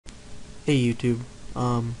Hey YouTube,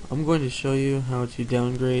 I'm going to show you how to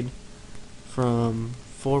downgrade from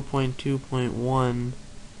 4.2.1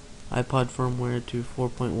 iPod firmware to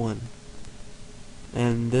 4.1,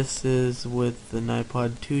 and this is with an iPod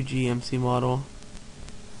 2G MC model.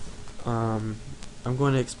 I'm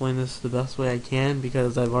going to explain this the best way I can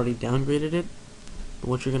because I've already downgraded it. But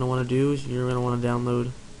what you're going to want to do is you're going to want to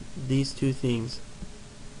download these two things,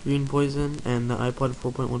 Green Poison and the iPod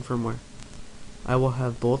 4.1 firmware. I will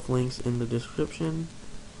have both links in the description.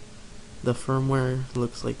 The firmware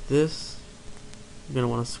looks like this. You're going to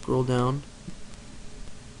want to scroll down,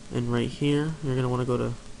 and right here you're going to want to go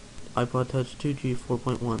to iPod Touch 2G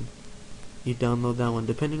 4.1. You download that one.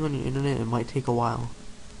 Depending on your internet, it might take a while.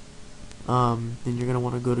 Then you're going to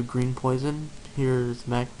want to go to Green Poison. Here's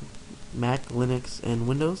Mac, Linux, and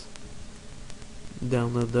Windows.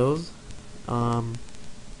 Download those. And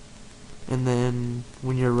then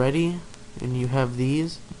when you're ready and you have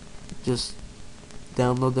these, just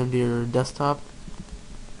download them to your desktop.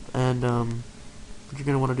 And what you're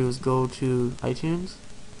going to want to do is go to iTunes,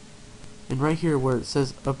 and right here where it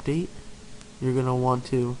says update, you're going to want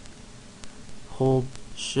to hold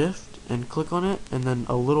shift and click on it, and then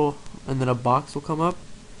a box will come up,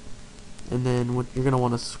 and then what you're going to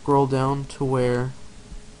want to scroll down to where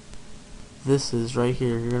this is right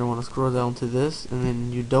here. You're going to want to scroll down to this, and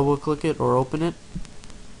then you double click it or open it,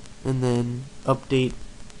 and then update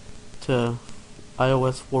to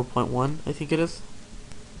iOS 4.1, I think it is.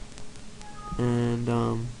 And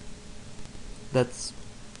that's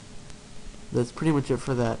pretty much it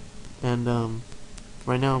for that. And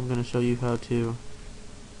right now I'm going to show you how to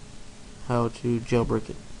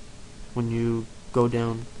jailbreak it when you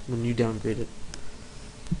downgrade it.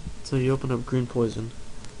 So you open up Green Poison.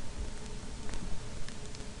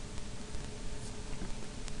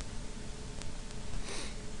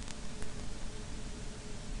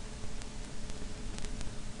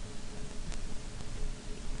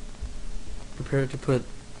 Prepare to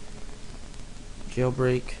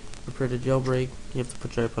jailbreak. You have to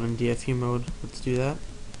put your iPod in DFU mode. Let's do that.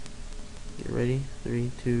 Get ready.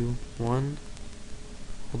 3, 2, 1.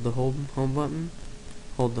 Hold the home button.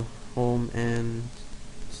 Hold the home and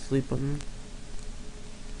sleep button.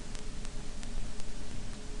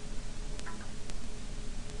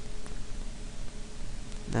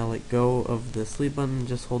 Now let go of the sleep button.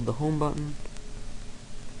 Just hold the home button.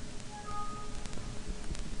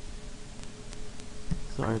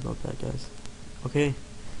 Sorry about that, guys. Okay,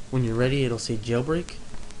 when you're ready, it'll say jailbreak.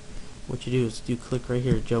 What you do is you click right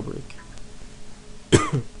here, jailbreak.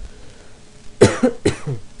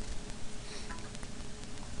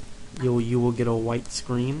 You will get a white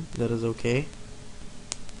screen that is okay.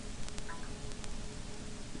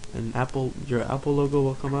 And your Apple logo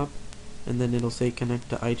will come up, and then it'll say connect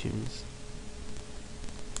to iTunes.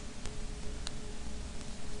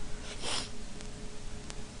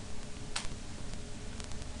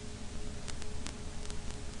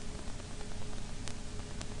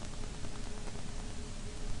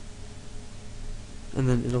 And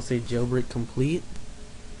then it'll say jailbreak complete,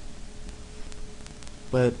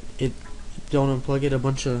 but don't unplug it. A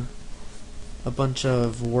bunch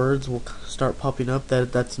of words will start popping up.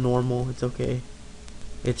 That's normal. It's okay.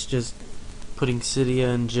 It's just putting Cydia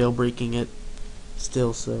and jailbreaking it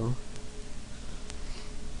still. So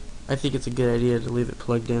I think it's a good idea to leave it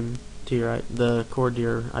plugged in to the cord to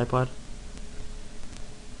your iPod.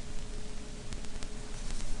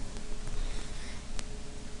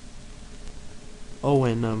 Oh,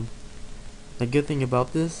 and the good thing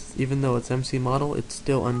about this, even though it's MC model, it's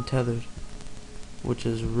still untethered, which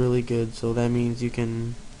is really good. So that means you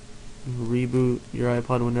can reboot your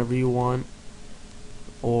iPod whenever you want,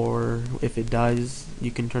 or if it dies,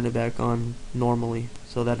 you can turn it back on normally.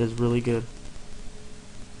 So that is really good.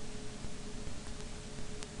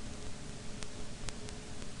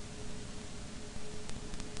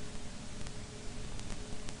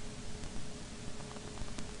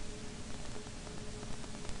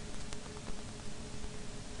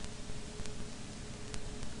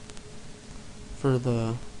 For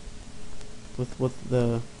the with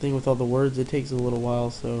the thing with all the words, it takes a little while,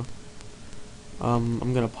 so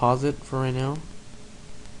I'm gonna pause it for right now,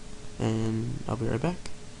 and I'll be right back.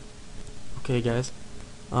 Okay, guys,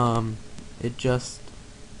 it just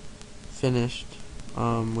finished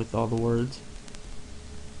with all the words.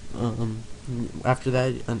 After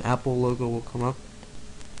that, an Apple logo will come up.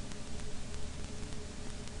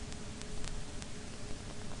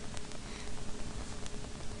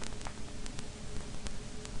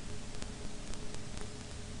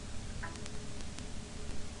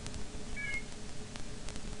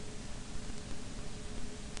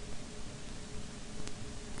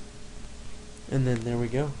 And then there we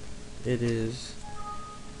go. It is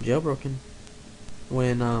jailbroken.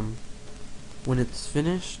 When it's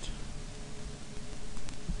finished,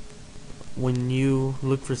 when you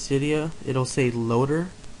look for Cydia, it'll say loader.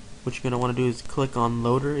 What you're gonna want to do is click on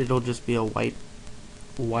loader. It'll just be a white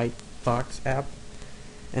box app,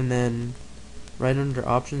 and then right under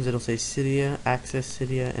options it'll say Cydia, access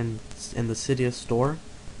Cydia, and the Cydia store.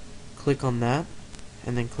 Click on that,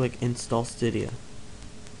 and then click install Cydia.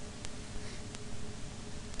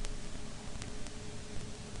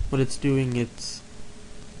 What it's doing, it's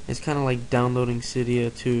kind of like downloading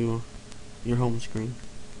Cydia to your home screen,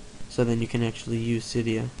 so then you can actually use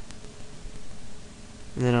Cydia.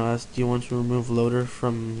 And then I'll ask, do you want to remove loader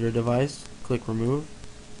from your device? Click remove.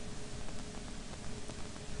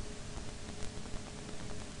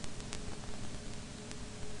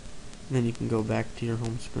 And then you can go back to your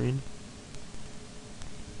home screen.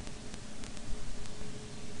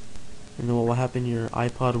 And then what will happen, your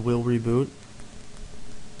iPod will reboot.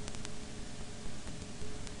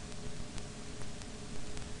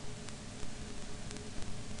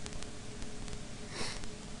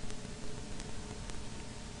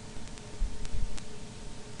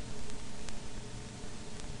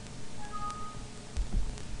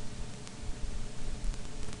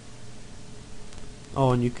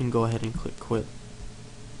 Oh, and you can go ahead and click quit.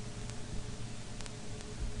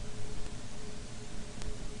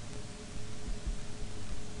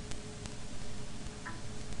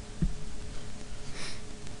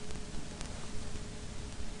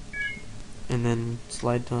 And then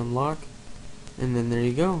slide to unlock, and then there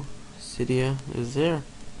you go. Cydia is there,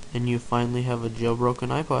 and you finally have a jailbroken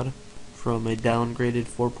iPod from a downgraded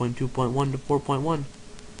 4.2.1 to 4.1.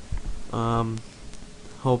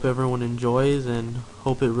 Hope everyone enjoys, and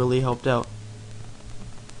hope it really helped out.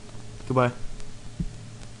 Goodbye.